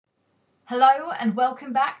Hello and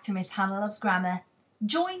welcome back to Miss Hannah Loves Grammar.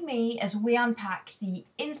 Join me as we unpack the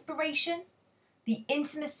inspiration, the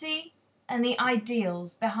intimacy and the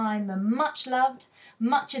ideals behind the much loved,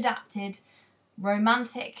 much adapted,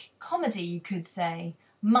 romantic comedy you could say,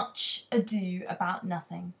 Much Ado About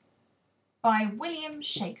Nothing by William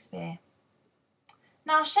Shakespeare.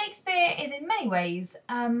 Now Shakespeare is in many ways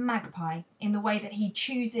a magpie in the way that he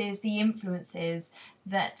chooses the influences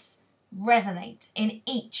that resonate in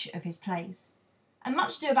each of his plays. And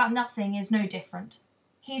Much Ado About Nothing is no different.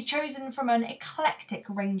 He's chosen from an eclectic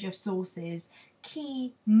range of sources,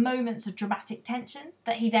 key moments of dramatic tension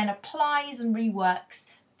that he then applies and reworks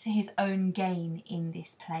to his own gain in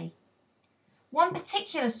this play. One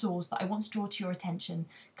particular source that I want to draw to your attention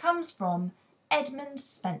comes from Edmund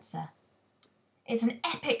Spenser. It's an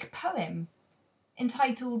epic poem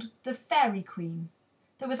entitled The Fairy Queen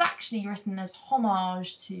that was actually written as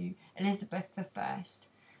homage to Elizabeth I,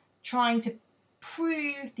 trying to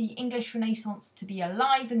prove the English Renaissance to be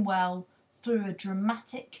alive and well through a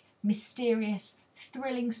dramatic, mysterious,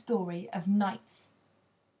 thrilling story of knights.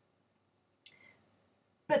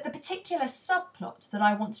 But the particular subplot that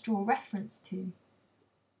I want to draw reference to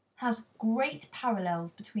has great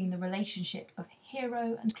parallels between the relationship of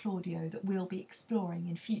Hero and Claudio that we'll be exploring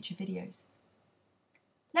in future videos.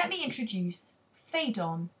 Let me introduce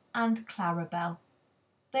Phaedon and Claribel.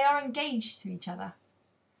 They are engaged to each other,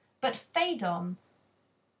 but Phaedon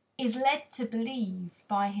is led to believe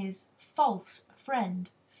by his false friend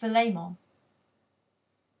Philemon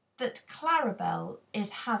that Claribel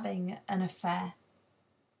is having an affair.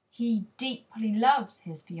 He deeply loves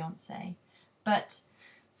his fiancée, but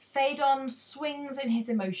Phaedon swings in his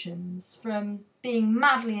emotions from being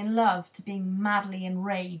madly in love to being madly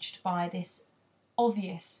enraged by this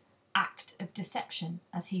obvious act of deception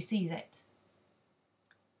as he sees it.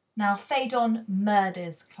 Now Phaedon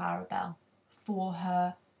murders Claribel for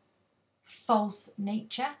her false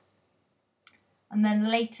nature and then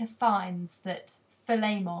later finds that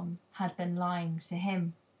Philemon had been lying to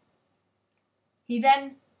him. He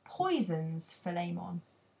then poisons Philemon.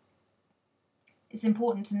 It's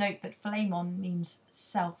important to note that Philemon means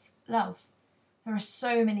self-love. There are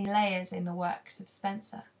so many layers in the works of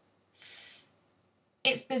Spenser.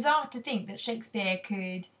 It's bizarre to think that Shakespeare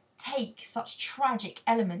could take such tragic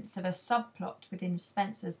elements of a subplot within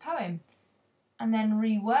Spenser's poem and then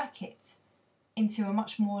rework it into a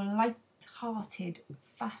much more light-hearted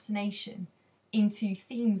fascination into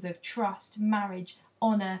themes of trust, marriage,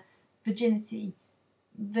 honour, virginity,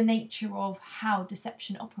 the nature of how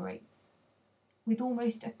deception operates, with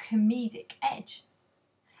almost a comedic edge.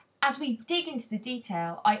 As we dig into the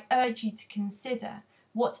detail, I urge you to consider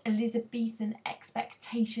what Elizabethan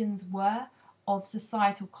expectations were of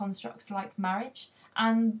societal constructs like marriage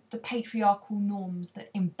and the patriarchal norms that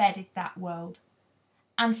embedded that world,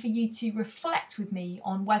 and for you to reflect with me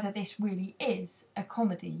on whether this really is a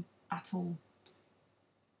comedy at all.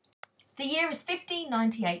 The year is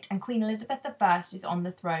 1598 and Queen Elizabeth I is on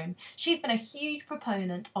the throne. She's been a huge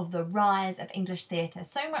proponent of the rise of English theatre,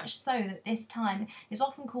 so much so that this time is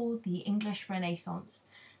often called the English Renaissance.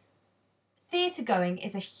 Theatre going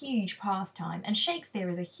is a huge pastime and Shakespeare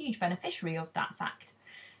is a huge beneficiary of that fact.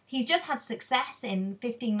 He's just had success in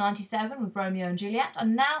 1597 with Romeo and Juliet,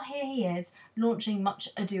 and now here he is launching Much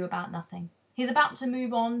Ado About Nothing. He's about to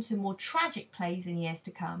move on to more tragic plays in years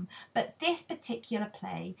to come, but this particular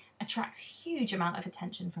play attracts a huge amount of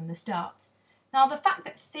attention from the start. Now, the fact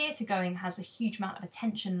that theatre going has a huge amount of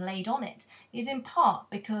attention laid on it is in part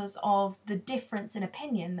because of the difference in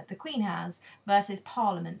opinion that the Queen has versus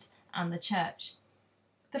Parliament and the Church.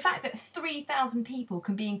 The fact that 3,000 people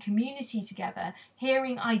can be in community together,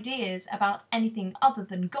 hearing ideas about anything other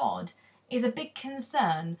than God, is a big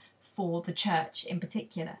concern for the Church in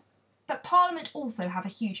particular. But Parliament also have a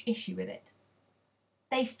huge issue with it.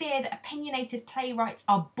 They fear that opinionated playwrights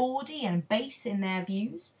are bawdy and base in their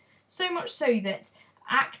views, so much so that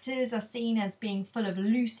actors are seen as being full of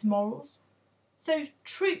loose morals. So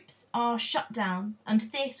troupes are shut down, and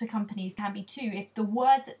theatre companies can be too, if the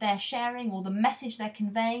words that they're sharing or the message they're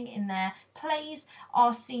conveying in their plays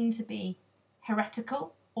are seen to be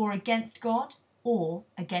heretical or against God or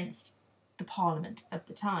against the Parliament of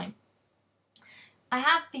the time. I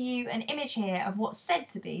have for you an image here of what's said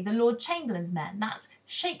to be the Lord Chamberlain's men. That's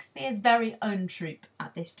Shakespeare's very own troupe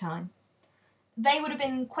at this time. They would have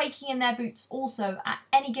been quaking in their boots also at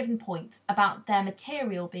any given point about their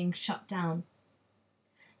material being shut down.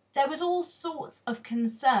 There was all sorts of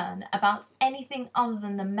concern about anything other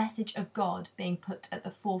than the message of God being put at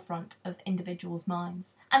the forefront of individuals'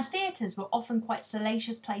 minds. And theatres were often quite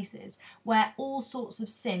salacious places where all sorts of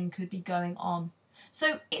sin could be going on.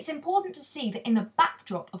 So it's important to see that in the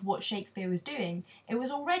backdrop of what Shakespeare was doing, it was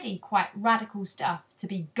already quite radical stuff to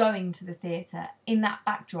be going to the theatre in that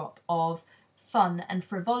backdrop of fun and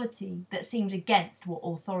frivolity that seemed against what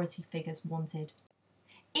authority figures wanted.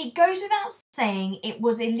 It goes without saying it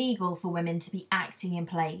was illegal for women to be acting in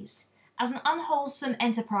plays. As an unwholesome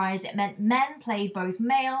enterprise, it meant men played both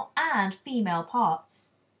male and female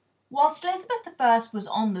parts. Whilst Elizabeth I was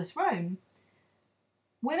on the throne,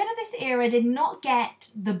 women of this era did not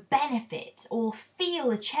get the benefit or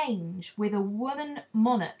feel a change with a woman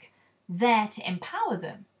monarch there to empower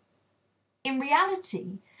them. In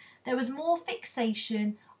reality, there was more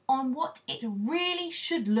fixation on what it really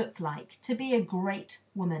should look like to be a great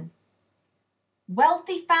woman.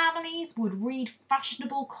 Wealthy families would read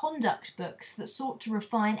fashionable conduct books that sought to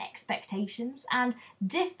refine expectations and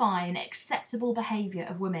define acceptable behaviour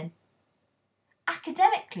of women.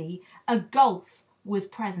 Academically, a gulf was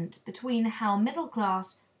present between how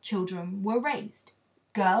middle-class children were raised.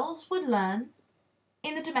 Girls would learn,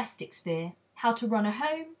 in the domestic sphere, how to run a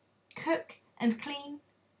home, cook and clean.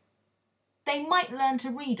 They might learn to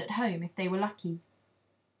read at home if they were lucky.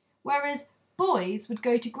 Whereas boys would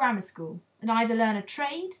go to grammar school and either learn a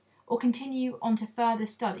trade or continue on to further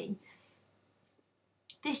study.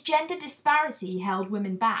 This gender disparity held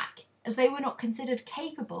women back, as they were not considered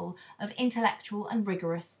capable of intellectual and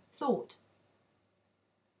rigorous thought.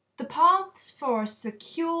 The paths for a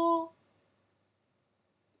secure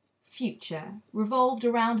future revolved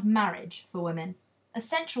around marriage for women, a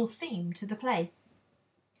central theme to the play.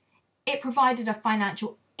 It provided a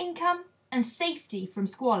financial income and safety from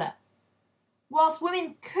squalor. Whilst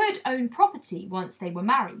women could own property once they were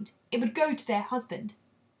married, it would go to their husband.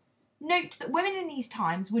 Note that women in these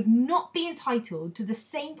times would not be entitled to the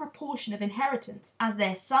same proportion of inheritance as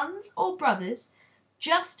their sons or brothers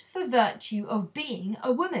just for virtue of being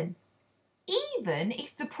a woman, even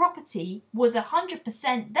if the property was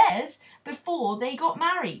 100% theirs before they got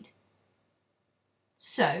married.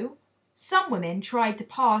 So, some women tried to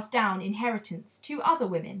pass down inheritance to other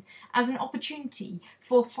women as an opportunity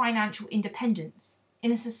for financial independence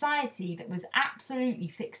in a society that was absolutely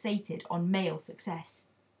fixated on male success.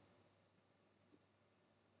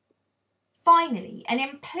 Finally, an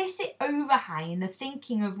implicit overhang in the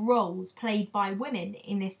thinking of roles played by women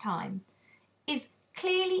in this time is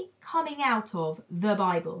clearly coming out of the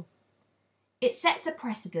Bible. It sets a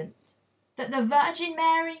precedent that the Virgin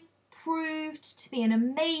Mary proved to be an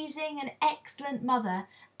amazing and excellent mother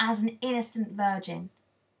as an innocent virgin.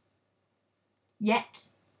 Yet,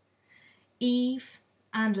 Eve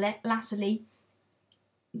and latterly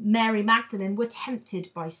Mary Magdalene were tempted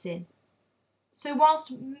by sin. So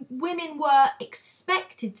whilst women were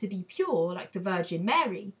expected to be pure like the Virgin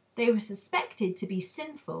Mary, they were suspected to be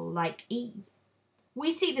sinful like Eve.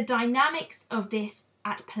 We see the dynamics of this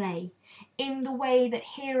at play in the way that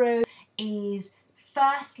Hero is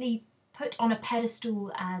firstly put on a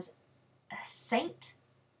pedestal as a saint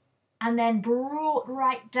and then brought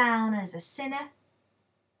right down as a sinner,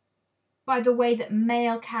 by the way that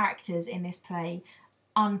male characters in this play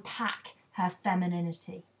unpack her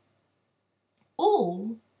femininity.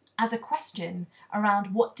 All as a question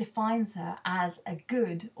around what defines her as a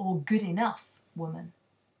good or good enough woman.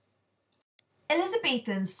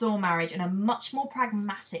 Elizabethans saw marriage in a much more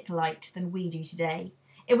pragmatic light than we do today.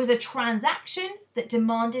 It was a transaction that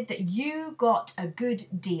demanded that you got a good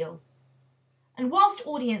deal. And whilst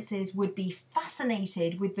audiences would be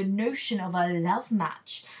fascinated with the notion of a love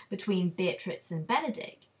match between Beatrix and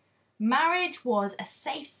Benedict, marriage was a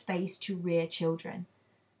safe space to rear children.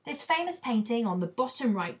 This famous painting on the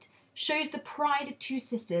bottom right shows the pride of two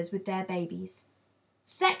sisters with their babies.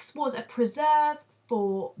 Sex was a preserve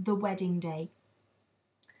for the wedding day.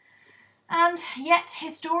 And yet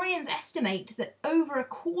historians estimate that over a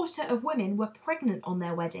quarter of women were pregnant on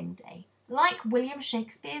their wedding day, like William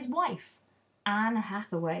Shakespeare's wife, Anne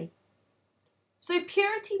Hathaway. So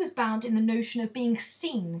purity was bound in the notion of being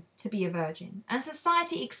seen to be a virgin, and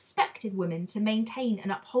society expected women to maintain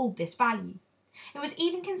and uphold this value. It was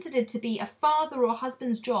even considered to be a father or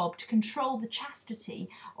husband's job to control the chastity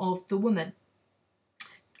of the woman.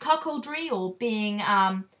 Cuckoldry, or being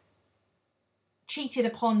cheated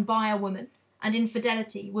upon by a woman, and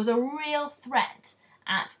infidelity was a real threat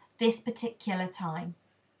at this particular time.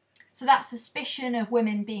 So that suspicion of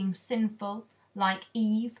women being sinful, like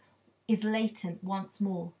Eve, is latent once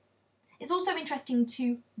more. It's also interesting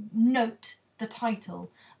to note the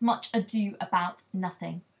title, Much Ado About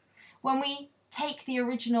Nothing. When we take the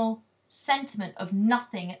original sentiment of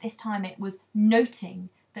nothing, at this time it was noting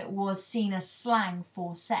that was seen as slang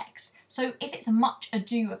for sex. So if it's much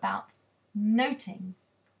ado about noting,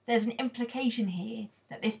 there's an implication here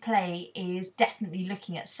that this play is definitely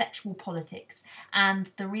looking at sexual politics and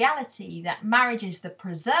the reality that marriage is the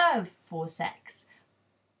preserve for sex,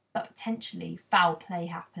 but potentially foul play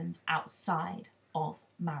happens outside of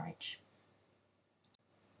marriage.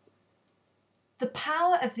 The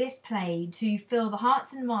power of this play to fill the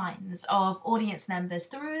hearts and minds of audience members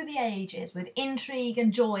through the ages with intrigue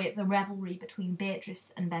and joy at the revelry between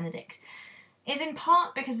Beatrice and Benedict is in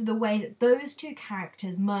part because of the way that those two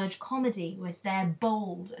characters merge comedy with their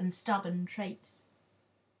bold and stubborn traits.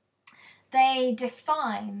 They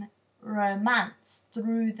define romance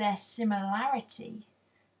through their similarity,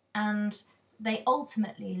 and they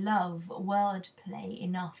ultimately love wordplay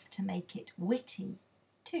enough to make it witty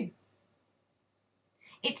too.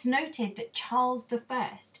 It's noted that Charles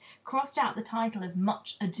I crossed out the title of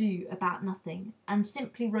Much Ado About Nothing and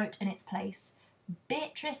simply wrote in its place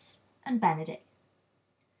Beatrice and Benedict.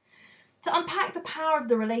 To unpack the power of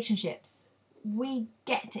the relationships we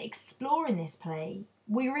get to explore in this play,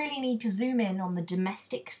 we really need to zoom in on the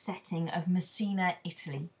domestic setting of Messina,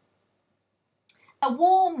 Italy. A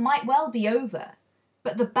war might well be over,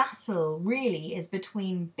 but the battle really is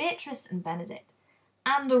between Beatrice and Benedict,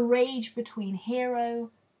 and the rage between Hero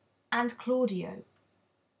and Claudio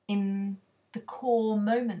in the core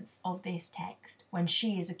moments of this text when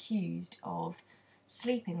she is accused of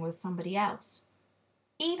sleeping with somebody else.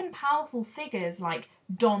 Even powerful figures like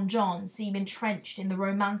Don John seem entrenched in the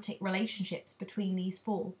romantic relationships between these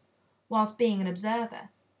four, whilst being an observer.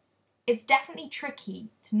 It's definitely tricky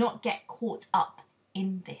to not get caught up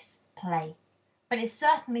in this play, but it's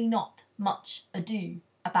certainly not Much Ado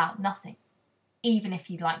About Nothing, even if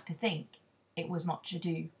you'd like to think it was much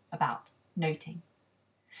ado about noting.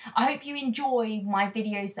 I hope you enjoy my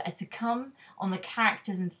videos that are to come on the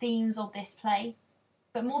characters and themes of this play,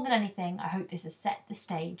 but more than anything, I hope this has set the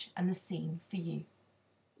stage and the scene for you.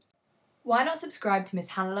 Why not subscribe to Miss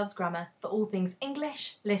Hannah Loves Grammar for all things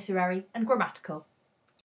English, literary and grammatical?